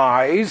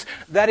recognize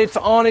that it's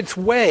on its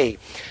way.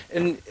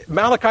 In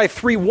Malachi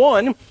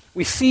 3:1,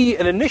 we see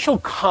an initial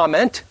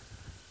comment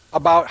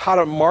about how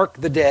to mark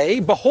the day.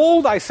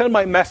 Behold, I send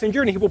my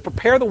messenger, and he will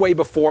prepare the way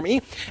before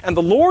me. And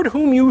the Lord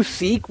whom you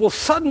seek will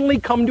suddenly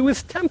come to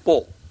his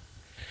temple.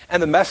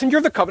 And the messenger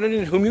of the covenant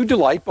in whom you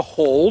delight,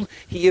 behold,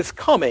 he is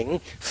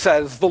coming,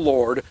 says the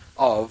Lord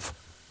of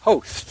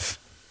hosts.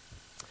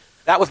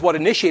 That was what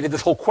initiated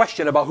this whole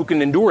question about who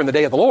can endure in the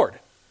day of the Lord.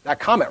 That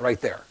comment right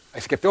there. I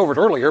skipped over it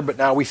earlier, but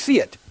now we see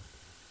it.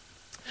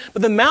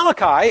 But then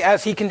Malachi,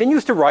 as he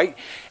continues to write,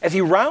 as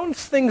he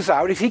rounds things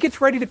out, as he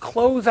gets ready to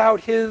close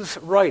out his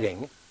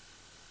writing,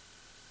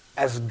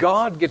 as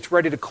God gets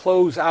ready to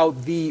close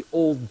out the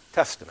Old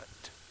Testament.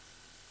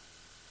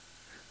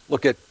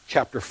 Look at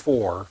chapter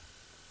 4,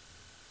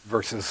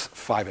 verses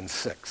 5 and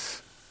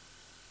 6.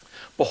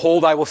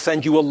 Behold, I will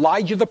send you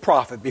Elijah the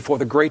prophet before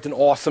the great and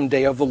awesome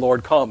day of the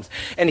Lord comes.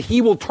 And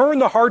he will turn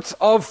the hearts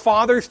of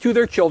fathers to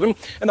their children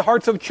and the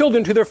hearts of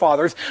children to their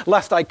fathers,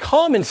 lest I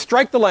come and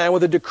strike the land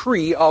with a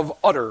decree of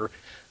utter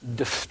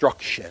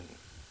destruction.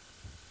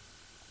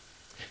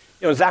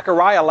 You know,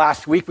 Zechariah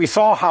last week, we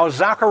saw how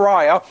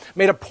Zechariah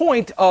made a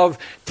point of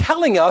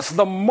telling us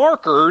the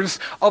markers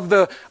of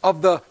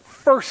the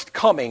first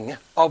coming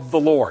of the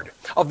Lord,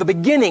 of the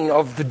beginning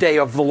of the day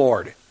of the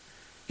Lord.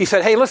 He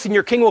said, hey, listen,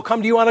 your king will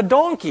come to you on a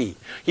donkey.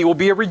 He will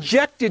be a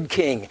rejected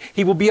king.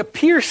 He will be a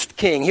pierced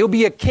king. He'll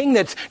be a king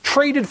that's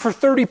traded for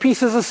 30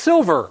 pieces of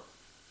silver.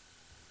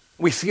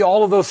 We see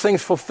all of those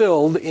things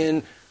fulfilled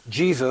in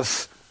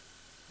Jesus'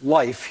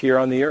 life here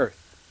on the earth.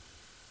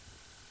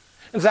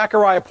 And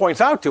Zechariah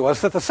points out to us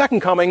that the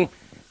second coming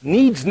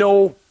needs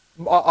no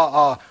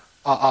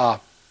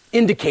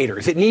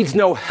indicators. It needs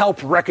no help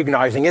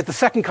recognizing it. The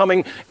second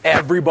coming,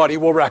 everybody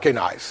will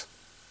recognize.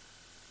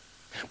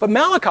 But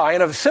Malachi,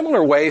 in a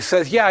similar way,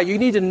 says, yeah, you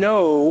need to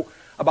know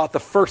about the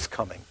first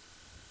coming,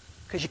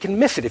 because you can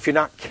miss it if you're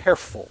not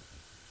careful.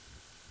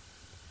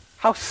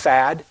 How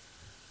sad.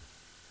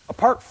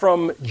 Apart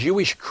from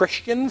Jewish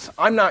Christians,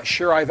 I'm not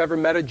sure I've ever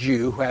met a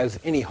Jew who has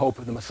any hope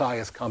of the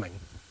Messiah's coming.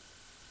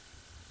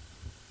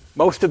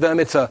 Most of them,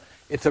 it's a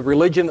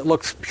religion that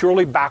looks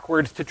purely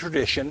backwards to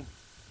tradition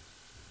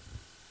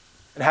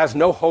and has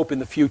no hope in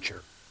the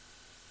future.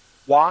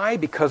 Why?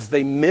 Because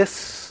they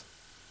miss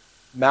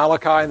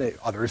Malachi and the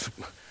others,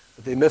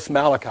 but they miss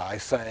Malachi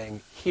saying,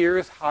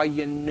 here's how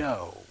you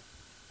know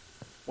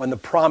when the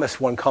promised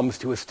one comes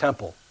to his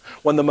temple.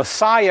 When the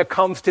Messiah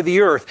comes to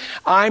the earth,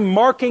 I'm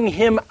marking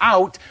him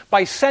out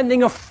by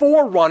sending a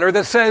forerunner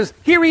that says,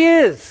 here he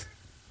is.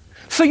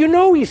 So you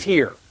know he's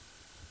here.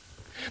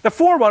 The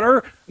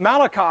forerunner,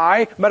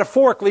 Malachi,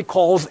 metaphorically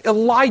calls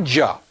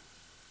Elijah.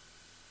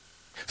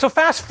 So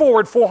fast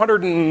forward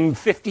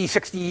 450,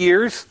 60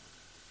 years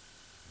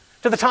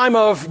to the time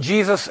of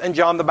Jesus and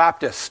John the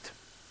Baptist.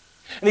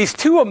 And these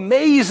two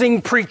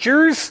amazing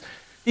preachers,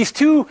 these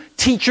two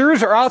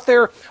teachers are out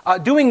there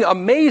doing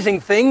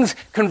amazing things,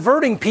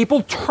 converting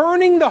people,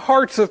 turning the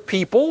hearts of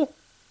people,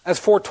 as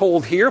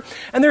foretold here.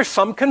 And there's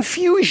some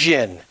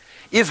confusion.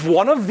 Is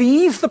one of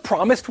these the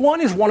promised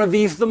one? Is one of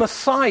these the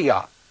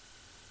Messiah?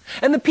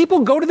 And the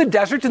people go to the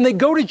desert and they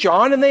go to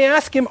John and they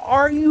ask him,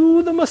 are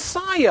you the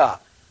Messiah?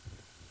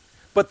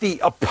 But the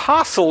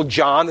Apostle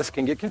John, this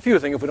can get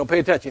confusing if we don't pay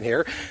attention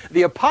here,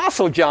 the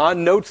Apostle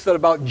John notes that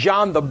about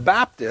John the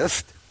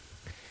Baptist,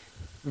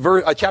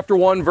 chapter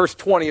 1, verse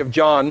 20 of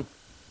John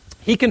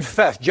He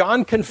confessed,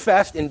 John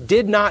confessed and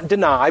did not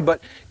deny,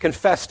 but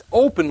confessed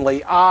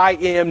openly, I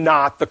am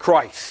not the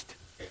Christ.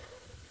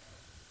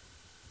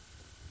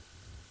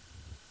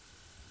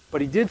 But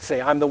he did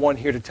say, I'm the one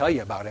here to tell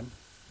you about him.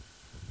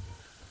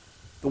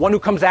 The one who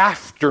comes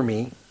after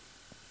me,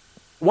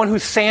 the one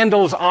whose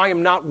sandals I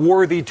am not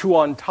worthy to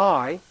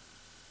untie.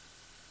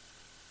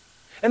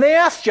 And they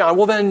asked John,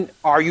 well then,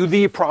 are you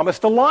the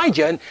promised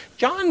Elijah? And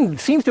John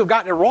seems to have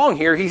gotten it wrong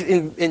here.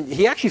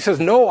 He actually says,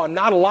 no, I'm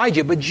not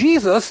Elijah. But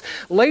Jesus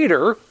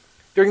later,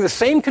 during the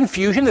same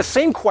confusion, the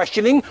same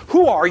questioning,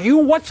 who are you?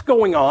 What's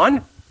going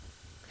on?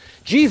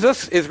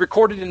 Jesus is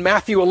recorded in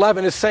Matthew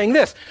 11 as saying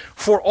this,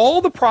 for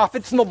all the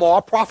prophets in the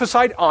law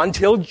prophesied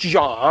until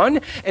John,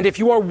 and if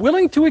you are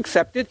willing to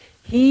accept it,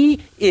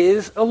 he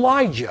is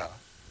Elijah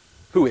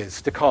who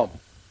is to come.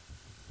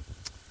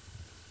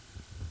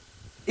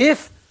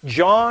 If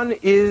John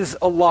is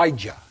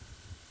Elijah,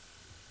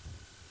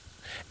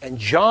 and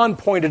John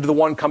pointed to the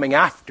one coming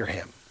after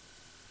him,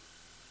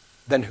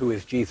 then who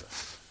is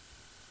Jesus?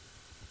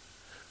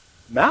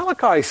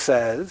 Malachi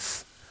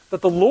says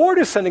that the Lord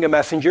is sending a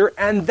messenger,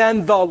 and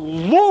then the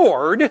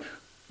Lord,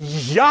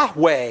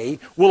 Yahweh,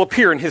 will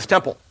appear in his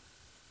temple.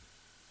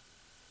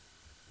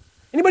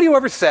 Anybody who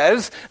ever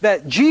says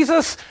that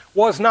Jesus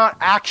was not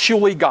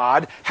actually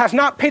God has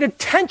not paid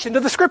attention to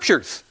the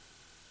Scriptures.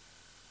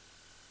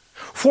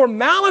 For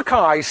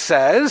Malachi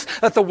says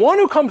that the one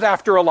who comes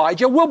after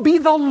Elijah will be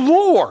the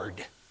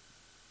Lord,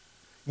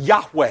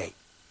 Yahweh,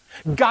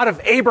 God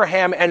of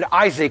Abraham and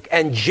Isaac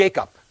and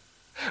Jacob,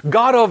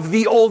 God of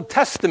the Old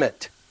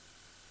Testament.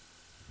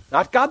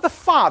 Not God the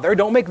Father,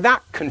 don't make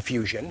that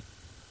confusion,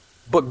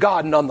 but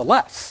God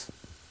nonetheless.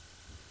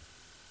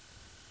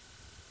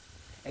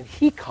 And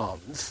he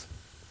comes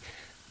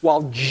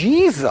while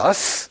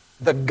Jesus,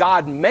 the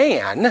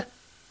God-man,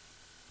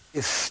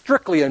 is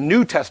strictly a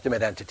New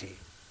Testament entity.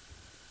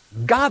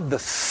 God the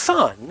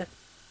Son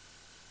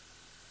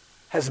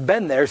has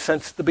been there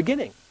since the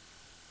beginning.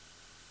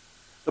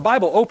 The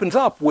Bible opens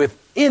up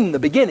with, in the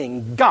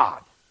beginning,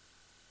 God.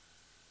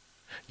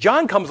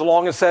 John comes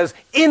along and says,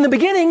 in the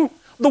beginning,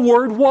 the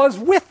Word was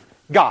with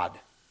God.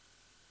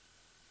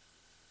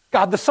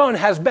 God the Son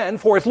has been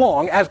for as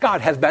long as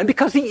God has been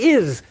because he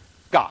is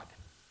God.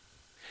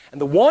 And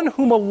the one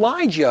whom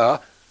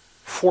Elijah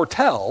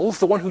foretells,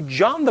 the one who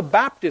John the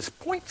Baptist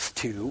points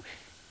to,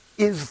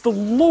 is the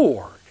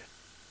Lord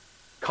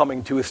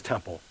coming to his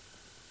temple.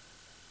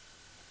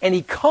 And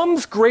he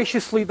comes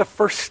graciously the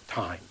first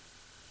time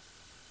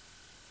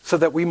so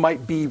that we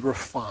might be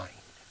refined,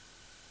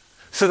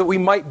 so that we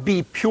might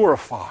be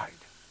purified,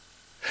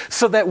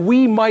 so that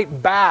we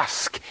might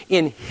bask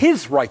in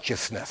his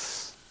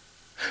righteousness,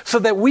 so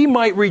that we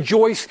might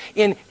rejoice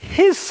in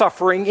his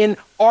suffering in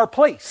our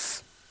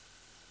place,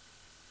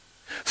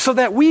 so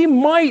that we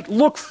might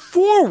look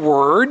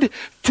forward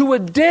to a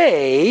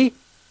day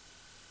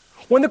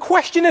when the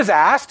question is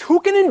asked, who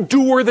can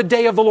endure the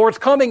day of the Lord's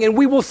coming? And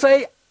we will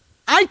say,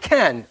 I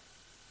can.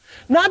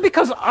 Not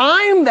because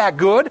I'm that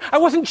good. I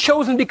wasn't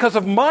chosen because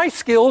of my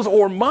skills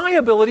or my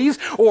abilities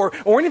or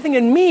anything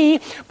in me,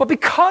 but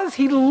because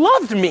he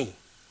loved me.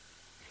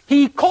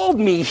 He called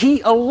me. He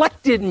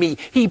elected me.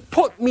 He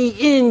put me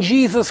in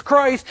Jesus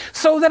Christ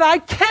so that I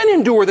can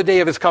endure the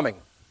day of his coming.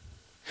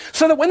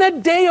 So that when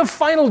that day of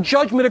final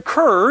judgment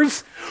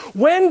occurs,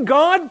 when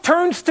God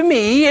turns to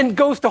me and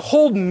goes to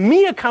hold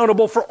me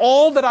accountable for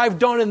all that I've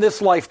done in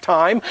this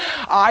lifetime,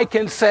 I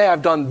can say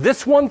I've done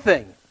this one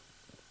thing.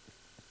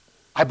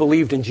 I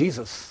believed in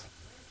Jesus.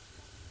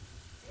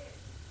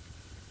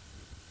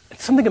 And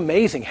something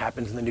amazing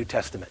happens in the New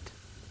Testament.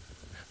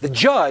 The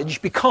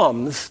judge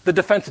becomes the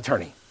defense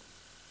attorney.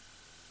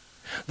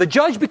 The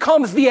judge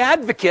becomes the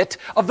advocate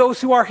of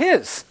those who are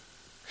his.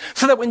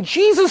 So that when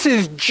Jesus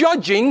is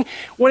judging,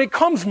 when it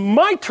comes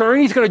my turn,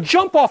 he's going to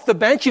jump off the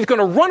bench, he's going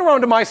to run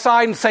around to my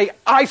side and say,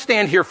 I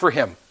stand here for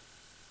him.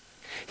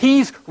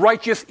 He's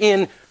righteous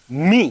in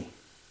me.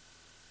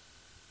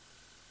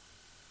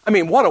 I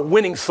mean, what a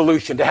winning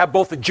solution to have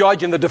both the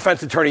judge and the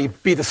defense attorney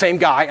be the same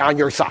guy on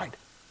your side.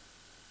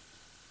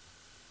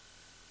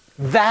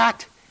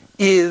 That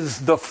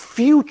is the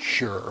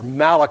future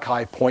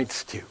Malachi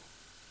points to.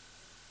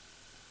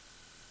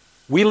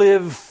 We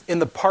live in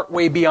the part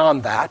way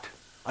beyond that.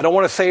 I don't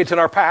want to say it's in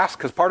our past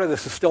because part of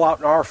this is still out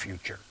in our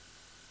future.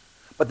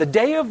 But the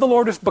day of the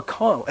Lord has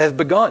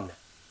begun.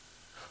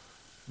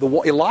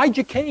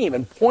 Elijah came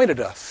and pointed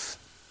us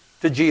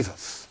to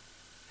Jesus.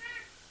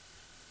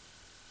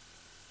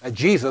 That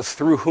Jesus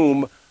through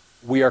whom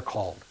we are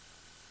called.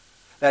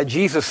 That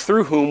Jesus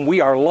through whom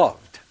we are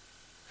loved.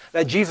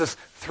 That Jesus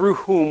through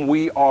whom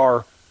we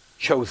are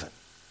chosen.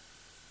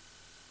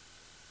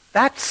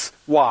 That's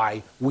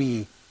why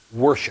we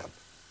worship.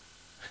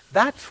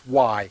 That's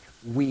why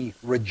we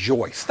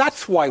rejoice.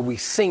 That's why we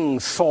sing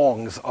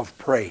songs of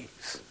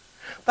praise.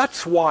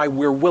 That's why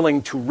we're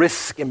willing to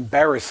risk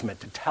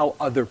embarrassment to tell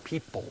other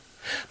people.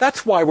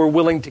 That's why we're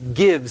willing to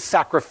give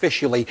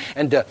sacrificially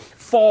and to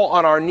fall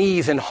on our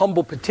knees in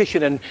humble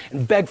petition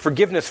and beg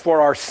forgiveness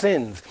for our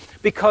sins.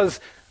 Because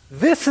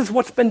this is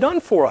what's been done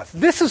for us.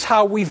 This is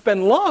how we've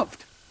been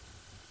loved.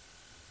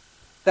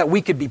 that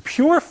we could be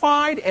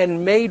purified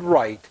and made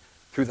right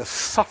through the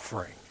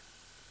suffering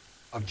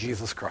of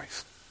Jesus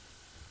Christ.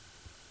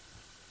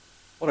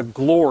 What a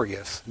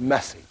glorious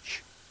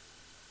message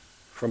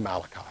from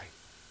Malachi.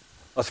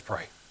 Let's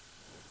pray.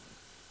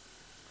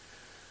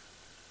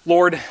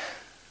 Lord,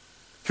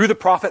 through the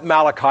prophet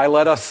Malachi,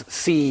 let us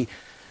see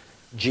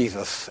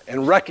Jesus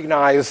and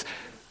recognize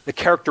the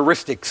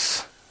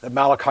characteristics that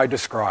Malachi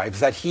describes,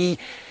 that he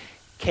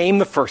came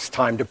the first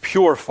time to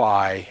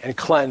purify and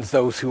cleanse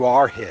those who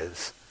are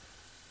his,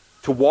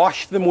 to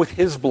wash them with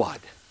his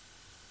blood,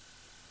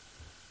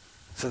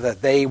 so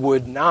that they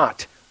would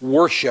not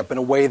worship in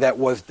a way that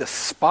was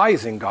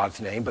despising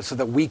God's name, but so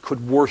that we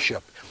could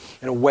worship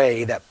in a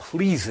way that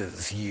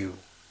pleases you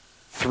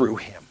through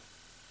him.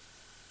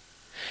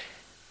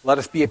 Let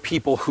us be a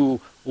people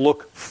who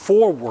look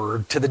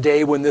forward to the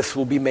day when this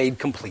will be made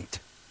complete,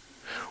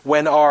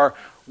 when our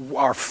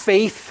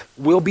faith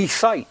will be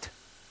sight,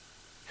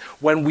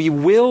 when we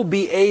will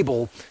be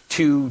able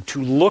to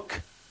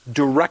look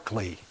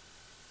directly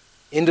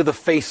into the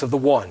face of the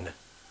one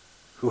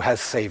who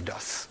has saved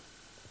us.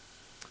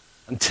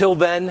 Until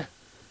then,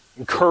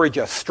 encourage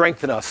us,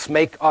 strengthen us,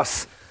 make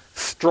us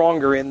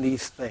stronger in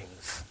these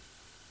things,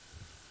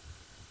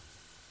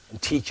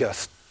 and teach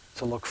us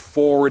to look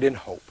forward in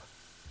hope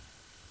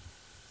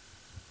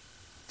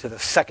to the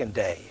second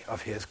day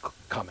of his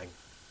coming.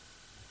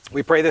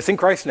 We pray this in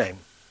Christ's name.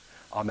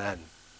 Amen.